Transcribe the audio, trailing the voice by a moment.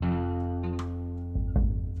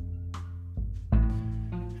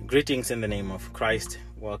Greetings in the name of Christ.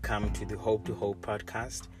 Welcome to the Hope to Hope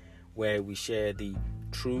podcast, where we share the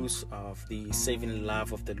truths of the saving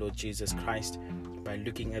love of the Lord Jesus Christ by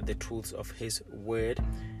looking at the truths of His Word.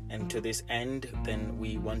 And to this end, then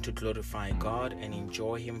we want to glorify God and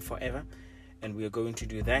enjoy Him forever. And we are going to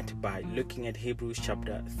do that by looking at Hebrews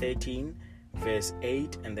chapter 13, verse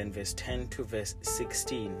 8, and then verse 10 to verse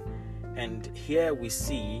 16. And here we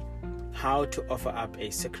see how to offer up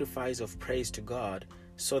a sacrifice of praise to God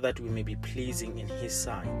so that we may be pleasing in His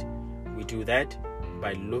sight. We do that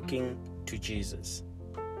by looking to Jesus.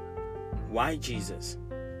 Why Jesus?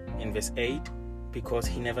 In verse 8, because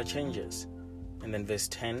He never changes. And then verse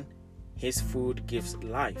 10, His food gives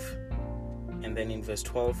life. And then in verse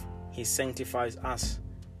 12, He sanctifies us.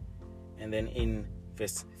 And then in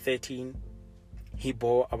verse 13, He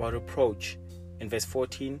bore our reproach. In verse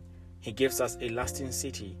 14, He gives us a lasting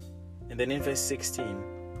city. And then in verse 16,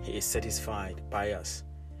 He is satisfied by us.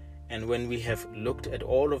 And when we have looked at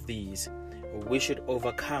all of these, we should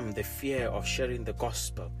overcome the fear of sharing the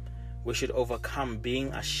gospel. We should overcome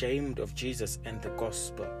being ashamed of Jesus and the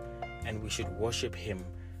gospel. And we should worship Him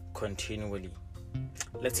continually.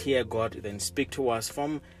 Let's hear God then speak to us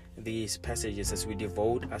from these passages as we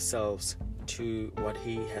devote ourselves to what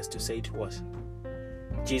He has to say to us.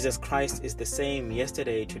 Jesus Christ is the same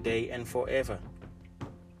yesterday, today, and forever.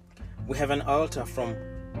 We have an altar from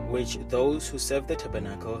which those who serve the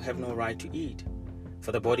tabernacle have no right to eat.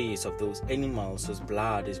 For the bodies of those animals whose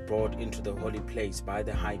blood is brought into the holy place by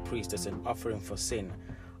the high priest as an offering for sin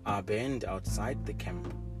are burned outside the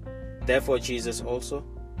camp. Therefore Jesus also,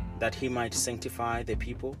 that He might sanctify the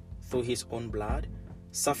people through His own blood,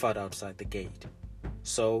 suffered outside the gate.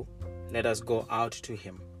 So let us go out to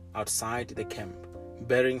Him outside the camp,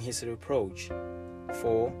 bearing His reproach.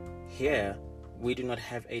 For here we do not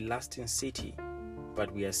have a lasting city, but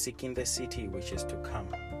we are seeking the city which is to come.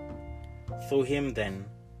 Through Him then,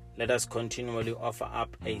 let us continually offer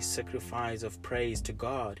up a sacrifice of praise to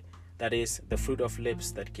God, that is, the fruit of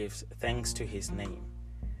lips that gives thanks to His name.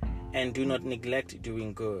 And do not neglect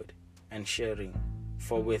doing good and sharing,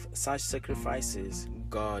 for with such sacrifices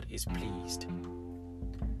God is pleased.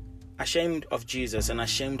 Ashamed of Jesus and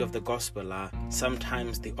ashamed of the gospel are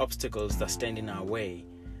sometimes the obstacles that stand in our way,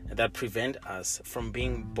 that prevent us from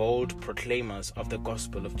being bold proclaimers of the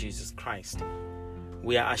gospel of Jesus Christ.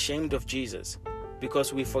 We are ashamed of Jesus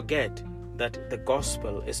because we forget that the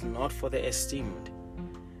gospel is not for the esteemed.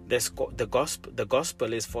 The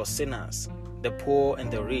gospel is for sinners, the poor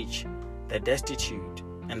and the rich, the destitute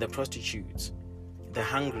and the prostitutes, the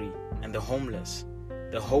hungry and the homeless,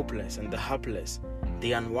 the hopeless and the helpless,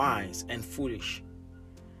 the unwise and foolish.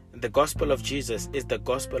 The gospel of Jesus is the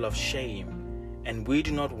gospel of shame, and we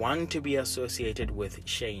do not want to be associated with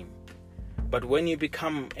shame. But when you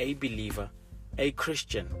become a believer, a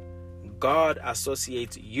Christian, God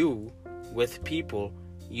associates you with people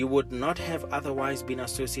you would not have otherwise been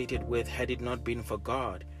associated with had it not been for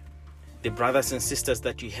God. The brothers and sisters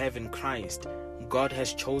that you have in Christ, God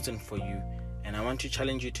has chosen for you. And I want to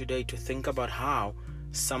challenge you today to think about how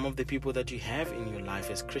some of the people that you have in your life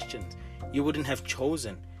as Christians, you wouldn't have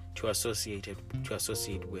chosen to associate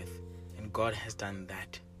with. And God has done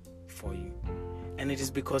that for you. And it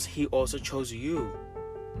is because He also chose you.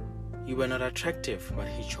 You were not attractive, but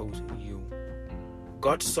He chose you.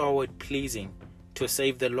 God saw it pleasing to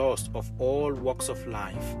save the lost of all walks of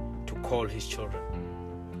life, to call His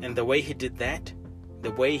children. And the way He did that,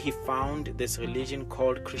 the way He found this religion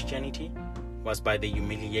called Christianity, was by the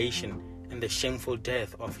humiliation and the shameful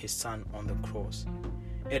death of His Son on the cross.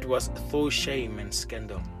 It was through shame and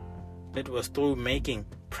scandal. It was through making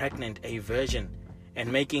pregnant a virgin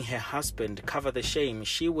and making her husband cover the shame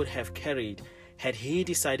she would have carried had he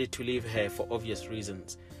decided to leave her for obvious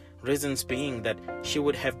reasons. Reasons being that she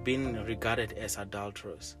would have been regarded as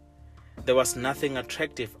adulterous. There was nothing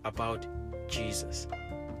attractive about Jesus.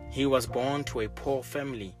 He was born to a poor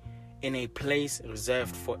family in a place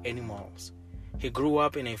reserved for animals. He grew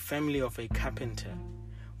up in a family of a carpenter.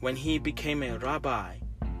 When He became a rabbi,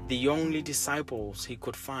 the only disciples He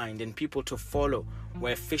could find and people to follow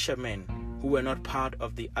were fishermen who were not part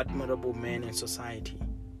of the admirable men in society.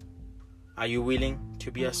 Are you willing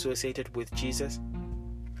to be associated with Jesus?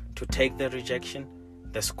 To take the rejection,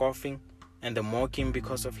 the scoffing, and the mocking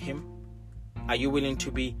because of Him? Are you willing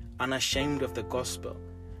to be unashamed of the gospel,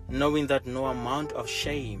 knowing that no amount of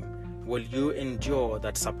shame will you endure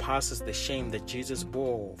that surpasses the shame that Jesus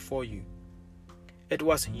bore for you? It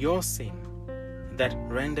was your sin that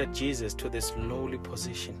rendered Jesus to this lowly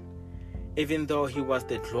position. Even though He was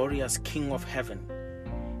the glorious King of heaven,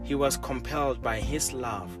 He was compelled by His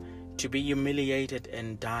love to be humiliated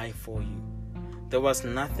and die for you. There was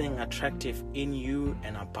nothing attractive in you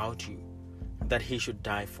and about you that he should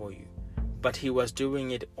die for you. But he was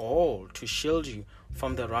doing it all to shield you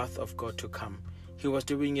from the wrath of God to come. He was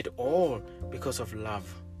doing it all because of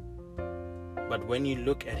love. But when you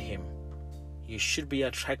look at him, you should be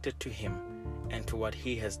attracted to him and to what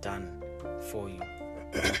he has done for you.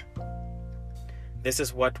 This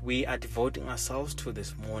is what we are devoting ourselves to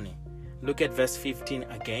this morning. Look at verse 15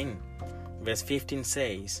 again. Verse 15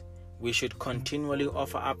 says, we should continually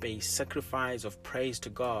offer up a sacrifice of praise to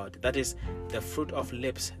God, that is, the fruit of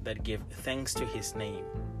lips that give thanks to his name.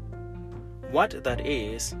 What that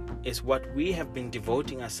is what we have been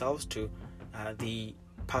devoting ourselves to the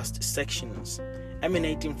past sections,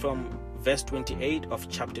 emanating from verse 28 of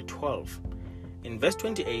chapter 12. In verse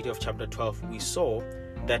 28 of chapter 12, we saw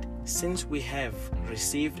that since we have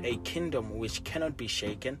received a kingdom which cannot be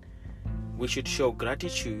shaken, we should show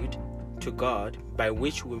gratitude to God, by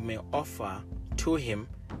which we may offer to him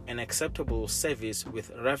an acceptable service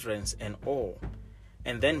with reverence and awe.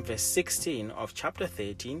 And then verse 16 of chapter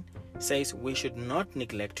 13 says we should not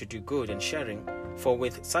neglect to do good and sharing, for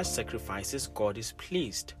with such sacrifices God is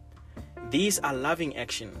pleased. These are loving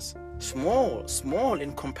actions, small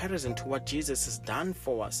in comparison to what Jesus has done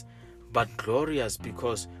for us, but glorious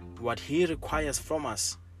because what he requires from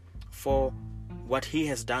us for what he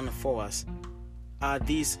has done for us are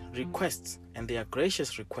these requests, and they are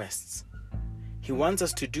gracious requests. He wants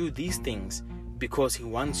us to do these things because he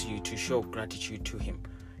wants you to show gratitude to him.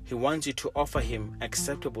 He wants you to offer him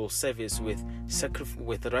acceptable service with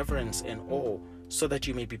reverence and awe, so that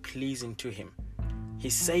you may be pleasing to him.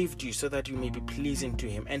 He saved you so that you may be pleasing to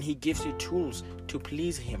him, and he gives you tools to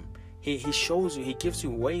please him. He shows you, he gives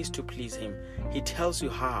you ways to please him. He tells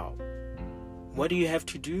you how. What do you have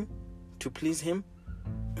to do to please him?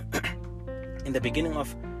 In the beginning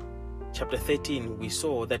of chapter 13, we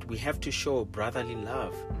saw that we have to show brotherly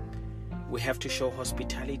love. We have to show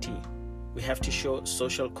hospitality. We have to show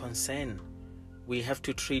social concern. We have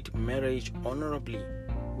to treat marriage honorably.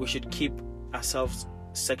 We should keep ourselves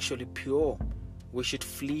sexually pure. We should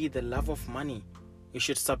flee the love of money. We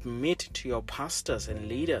should submit to your pastors and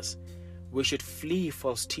leaders. We should flee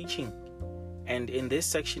false teaching. And in this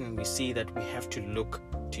section, we see that we have to look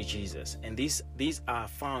to Jesus. And these are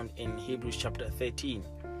found in Hebrews chapter 13.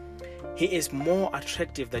 He is more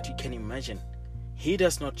attractive than you can imagine. He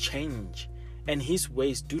does not change, and his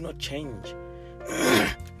ways do not change.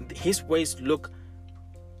 His ways look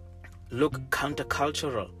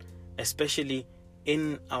countercultural, especially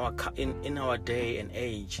in our day and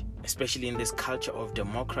age, especially in this culture of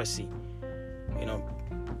democracy.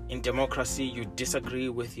 In democracy, you disagree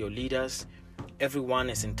with your leaders. Everyone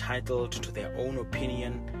is entitled to their own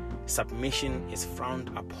opinion. Submission is frowned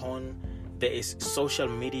upon. There is social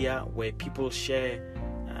media where people share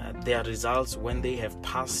their results when they have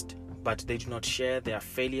passed, but they do not share their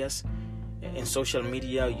failures. In social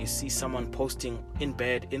media, you see someone posting in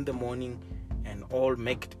bed in the morning and all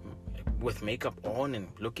with makeup on and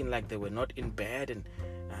looking like they were not in bed, and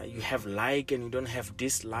you have like and you don't have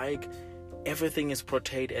dislike. Everything is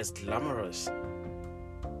portrayed as glamorous.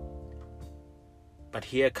 But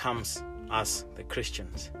here comes us, the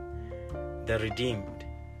Christians, the redeemed,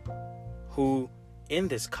 who in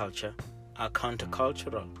this culture are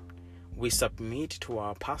countercultural. We submit to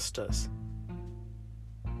our pastors.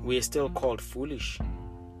 We are still called foolish,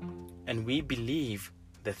 and we believe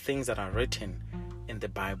the things that are written in the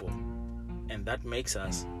Bible, and that makes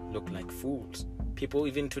us look like fools. People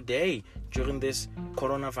even today, during this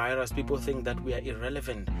coronavirus, people think that we are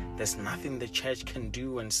irrelevant. There's nothing the church can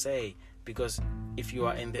do and say, because if you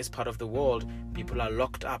are in this part of the world, people are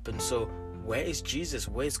locked up, and so where is Jesus?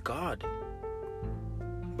 Where is God?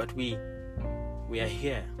 But we are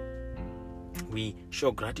here. We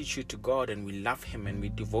show gratitude to God, and we love him, and we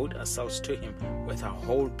devote ourselves to him with our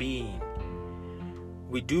whole being.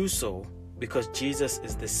 We do so because Jesus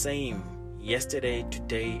is the same yesterday,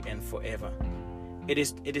 today, and forever. It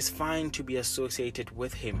is fine to be associated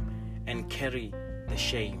with him and carry the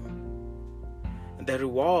shame. The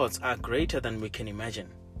rewards are greater than we can imagine.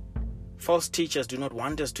 False teachers do not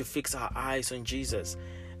want us to fix our eyes on Jesus.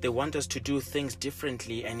 They want us to do things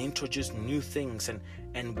differently and introduce new things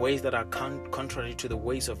and ways that are contrary to the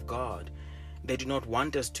ways of God. They do not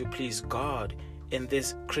want us to please God in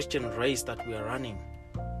this Christian race that we are running.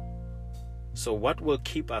 So what will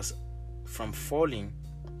keep us from falling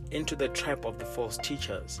into the trap of the false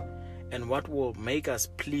teachers, and what will make us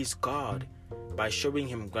please God by showing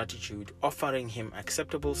him gratitude, offering him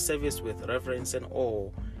acceptable service with reverence and awe,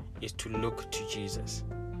 is to look to Jesus.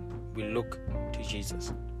 We look to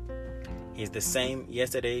Jesus. He is the same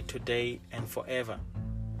yesterday, today, and forever.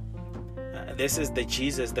 This is the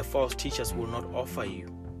Jesus the false teachers will not offer you.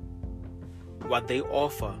 What they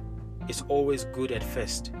offer is always good at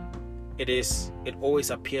first. It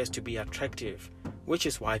always appears to be attractive, which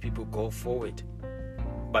is why people go for it.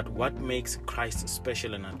 But what makes Christ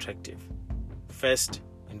special and attractive? First,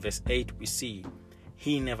 in verse 8, we see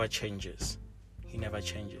He never changes. He never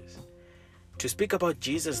changes. To speak about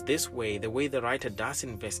Jesus this way, the way the writer does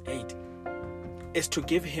in verse 8, is to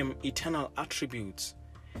give Him eternal attributes.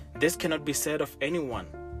 This cannot be said of anyone,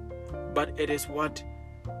 but it is what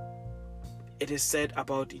it is said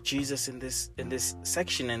about Jesus in this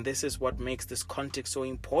section, and this is what makes this context so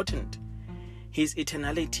important. His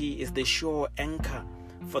eternality is the sure anchor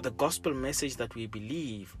for the gospel message that we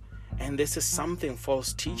believe, and this is something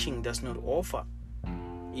false teaching does not offer.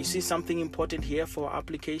 You see something important here for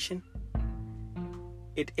application?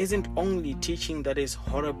 It isn't only teaching that is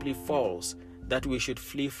horribly false that we should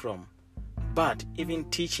flee from, but even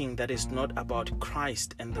teaching that is not about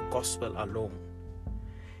Christ and the gospel alone.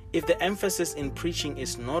 If the emphasis in preaching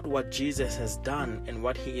is not what Jesus has done and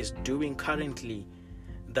what He is doing currently,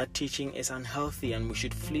 that teaching is unhealthy and we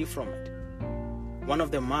should flee from it. One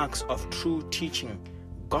of the marks of true teaching,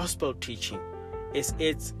 gospel teaching, is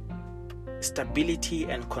its stability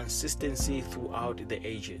and consistency throughout the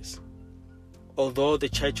ages. Although the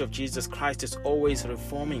Church of Jesus Christ is always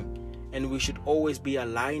reforming and we should always be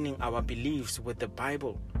aligning our beliefs with the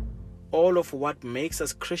Bible, all of what makes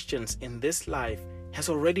us Christians in this life has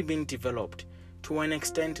already been developed to an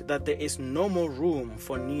extent that there is no more room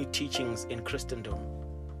for new teachings in Christendom.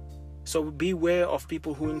 So beware of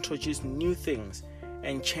people who introduce new things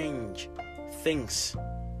and change things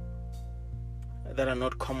that are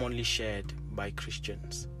not commonly shared by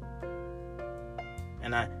Christians.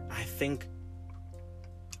 And I think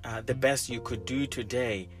the best you could do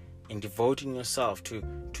today in devoting yourself to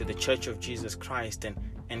the Church of Jesus Christ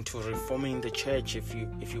and to reforming the church, if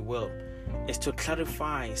you will, is to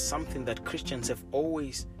clarify something that Christians have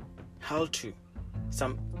always held to,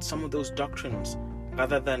 some of those doctrines,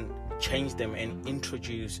 rather than change them and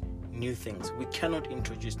introduce new things. We cannot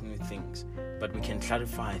introduce new things, but we can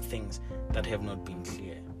clarify things that have not been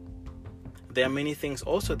clear. There are many things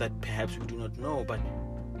also that perhaps we do not know, but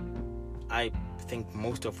I think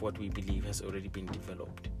most of what we believe has already been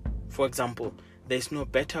developed. For example, there's no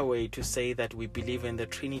better way to say that we believe in the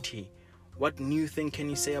Trinity. What new thing can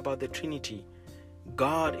you say about the Trinity?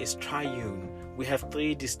 God is triune. We have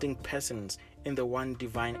three distinct persons in the one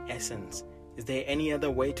divine essence. Is there any other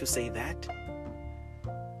way to say that?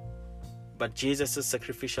 But Jesus'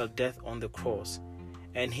 sacrificial death on the cross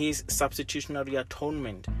and His substitutionary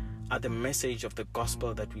atonement are the message of the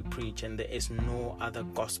gospel that we preach, and there is no other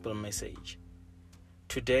gospel message.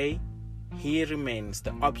 Today, He remains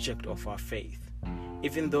the object of our faith,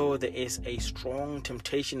 even though there is a strong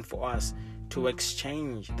temptation for us to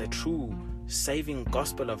exchange the true saving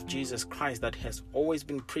gospel of Jesus Christ that has always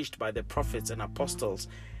been preached by the prophets and apostles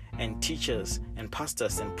and teachers and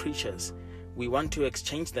pastors and preachers. We want to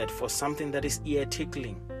exchange that for something that is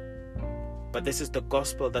ear-tickling. But this is the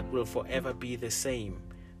gospel that will forever be the same,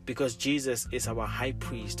 because Jesus is our high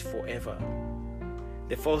priest forever.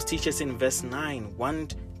 The false teachers in verse 9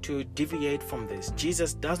 want to deviate from this.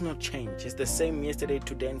 Jesus does not change. He's the same yesterday,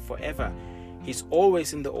 today, and forever. He's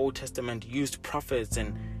always in the Old Testament used prophets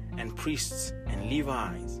and priests and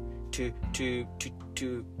Levites to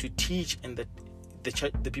teach in the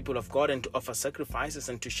church, the people of God, and to offer sacrifices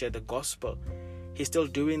and to share the gospel. He's still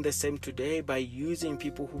doing the same today by using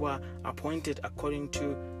people who are appointed according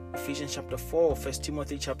to Ephesians chapter 4, 1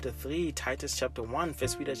 Timothy chapter 3, Titus chapter 1, 1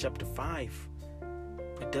 Peter chapter 5.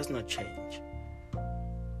 It does not change.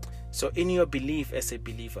 So in your belief as a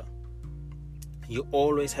believer, you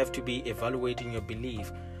always have to be evaluating your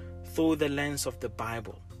belief through the lens of the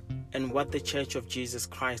Bible and what the Church of Jesus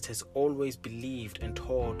Christ has always believed and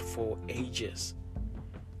taught for ages.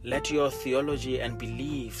 Let your theology and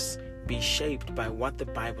beliefs be shaped by what the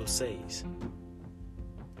Bible says.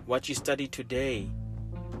 What you study today,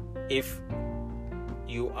 if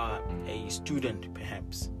you are a student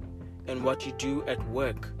perhaps, and what you do at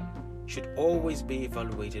work should always be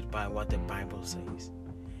evaluated by what the Bible says.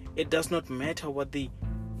 It does not matter what the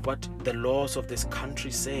laws of this country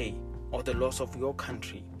say or the laws of your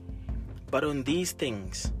country. But on these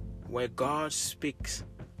things, where God speaks,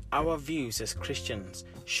 our views as Christians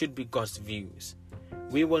should be God's views.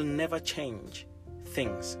 We will never change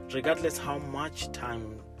things, regardless how much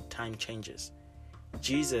time changes.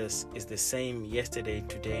 Jesus is the same yesterday,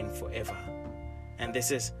 today, and forever. And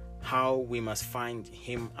this is how we must find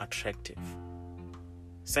Him attractive.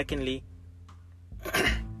 Secondly,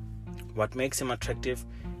 what makes Him attractive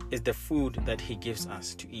is the food that He gives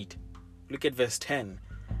us to eat. Look at verse 10.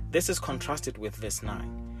 This is contrasted with verse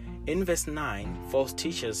 9. In verse 9, false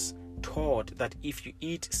teachers taught that if you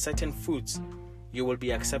eat certain foods, you will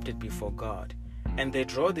be accepted before God. And they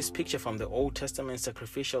draw this picture from the Old Testament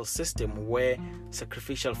sacrificial system where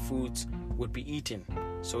sacrificial foods would be eaten.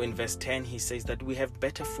 So in verse 10, he says that we have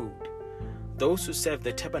better food. Those who serve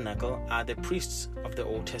the tabernacle are the priests of the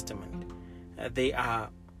Old Testament. They are,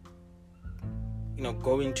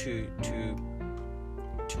 going to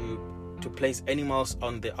place animals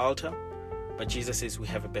on the altar, but Jesus says we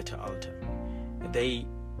have a better altar. They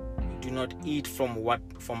do not eat from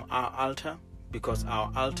our altar, because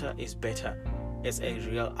our altar is better as a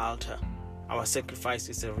real altar. Our sacrifice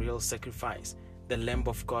is a real sacrifice, the Lamb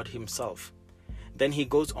of God himself. Then he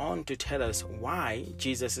goes on to tell us why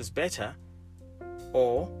Jesus is better,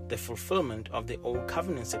 or the fulfillment of the old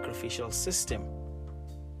covenant sacrificial system.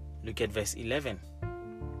 Look at verse 11.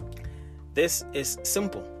 This is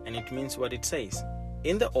simple, and it means what it says.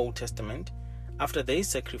 In the Old Testament, after they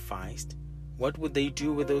sacrificed, what would they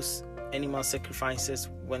do with those animal sacrifices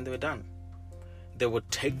when they were done? They would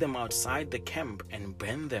take them outside the camp and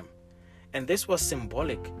burn them. And this was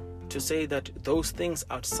symbolic to say that those things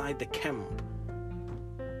outside the camp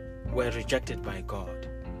were rejected by God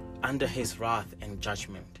under his wrath and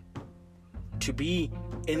judgment. To be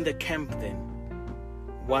in the camp then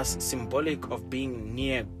was symbolic of being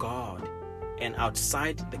near God, and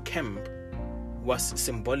outside the camp was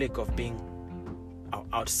symbolic of being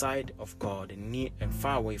outside of God and near and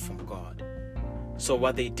far away from God. So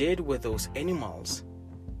what they did with those animals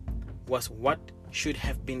was what should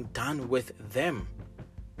have been done with them,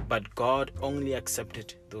 but God only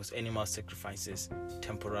accepted those animal sacrifices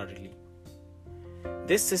temporarily.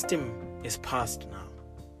 This system is past now,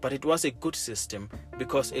 but it was a good system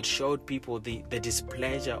because it showed people the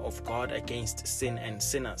displeasure of God against sin and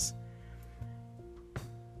sinners.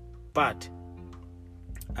 But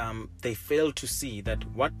they failed to see that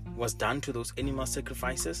what was done to those animal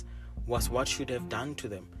sacrifices was what should have done to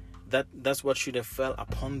them. That's what should have fell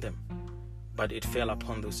upon them. But it fell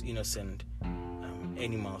upon those innocent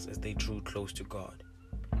animals as they drew close to God.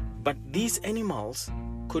 But these animals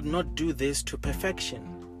could not do this to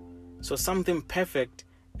perfection. So something perfect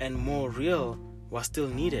and more real was still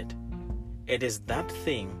needed. It is that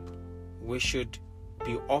thing we should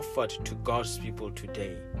be offered to God's people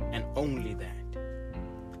today, and only that.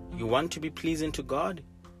 You want to be pleasing to God?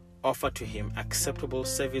 Offer to him acceptable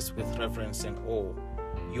service with reverence and awe.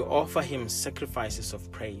 You offer him sacrifices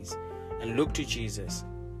of praise, and look to Jesus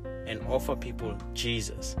and offer people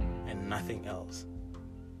Jesus and nothing else.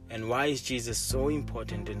 And why is Jesus so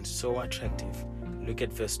important and so attractive? Look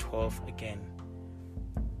at verse 12 again.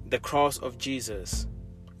 The cross of Jesus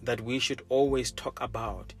that we should always talk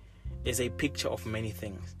about is a picture of many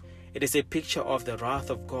things. It is a picture of the wrath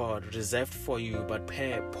of God reserved for you but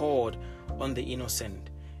poured on the innocent.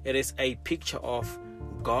 It is a picture of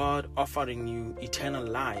God offering you eternal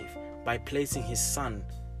life by placing his son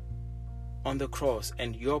on the cross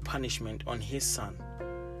and your punishment on his son.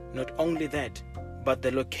 Not only that, but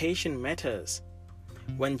the location matters.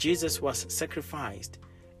 When Jesus was sacrificed,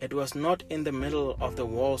 it was not in the middle of the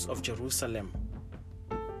walls of Jerusalem,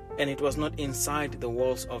 and it was not inside the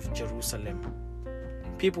walls of Jerusalem.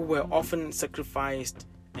 People were often sacrificed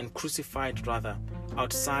and crucified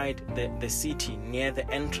outside the city near the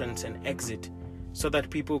entrance and exit, so that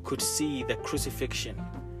people could see the crucifixion.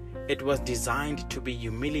 It was designed to be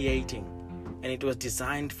humiliating, and it was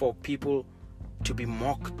designed for people to be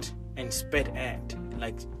mocked and spat at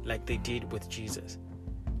like they did with Jesus.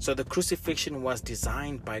 So the crucifixion was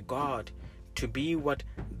designed by God to be what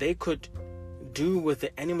they could do with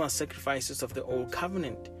the animal sacrifices of the old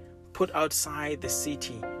covenant. Put outside the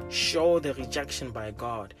city, show the rejection by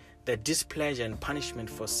God, the displeasure and punishment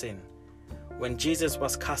for sin. When Jesus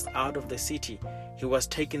was cast out of the city, he was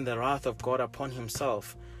taking the wrath of God upon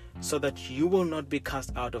himself, so that you will not be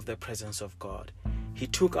cast out of the presence of God. He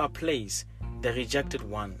took our place, the rejected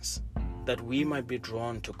ones, that we might be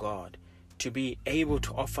drawn to God, to be able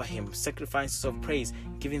to offer him sacrifices of praise,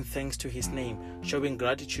 giving thanks to his name, showing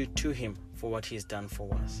gratitude to him for what he has done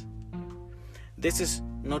for us. This is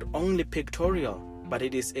not only pictorial, but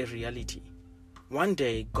it is a reality. One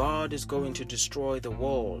day, God is going to destroy the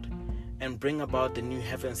world and bring about the new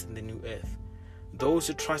heavens and the new earth. Those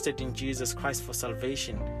who trusted in Jesus Christ for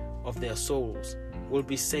salvation of their souls will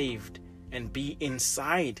be saved and be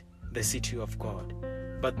inside the city of God.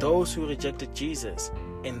 But those who rejected Jesus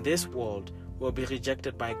in this world will be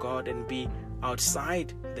rejected by God and be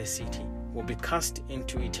outside the city, will be cast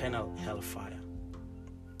into eternal hellfire.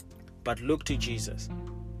 But look to Jesus,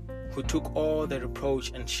 who took all the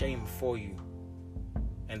reproach and shame for you,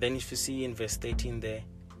 And then if you see in verse 13 there,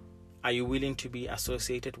 are you willing to be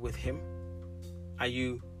associated with him? Are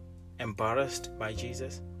you embarrassed by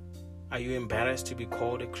Jesus? Are you embarrassed to be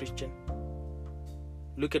called a Christian?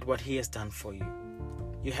 Look at what he has done for you.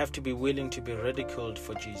 You have to be willing to be ridiculed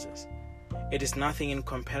for Jesus. It is nothing in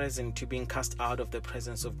comparison to being cast out of the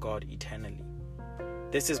presence of God eternally.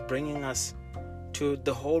 This is bringing us to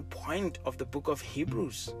the whole point of the book of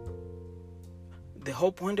Hebrews. The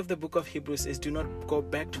whole point of the book of Hebrews is do not go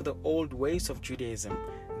back to the old ways of Judaism,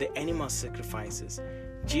 the animal sacrifices.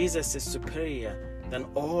 Jesus is superior than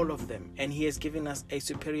all of them, and he has given us a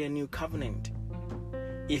superior new covenant.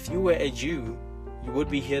 If you were a Jew, you would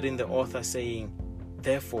be hearing the author saying,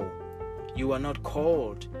 therefore, you are not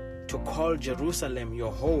called to call Jerusalem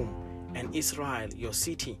your home and Israel your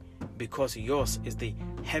city, because yours is the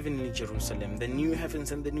heavenly Jerusalem, the new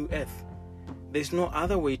heavens and the new earth. There's no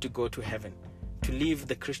other way to go to heaven, to live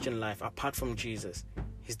the Christian life apart from Jesus.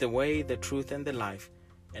 He's the way, the truth, and the life,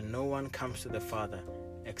 and no one comes to the Father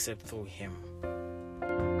except through him.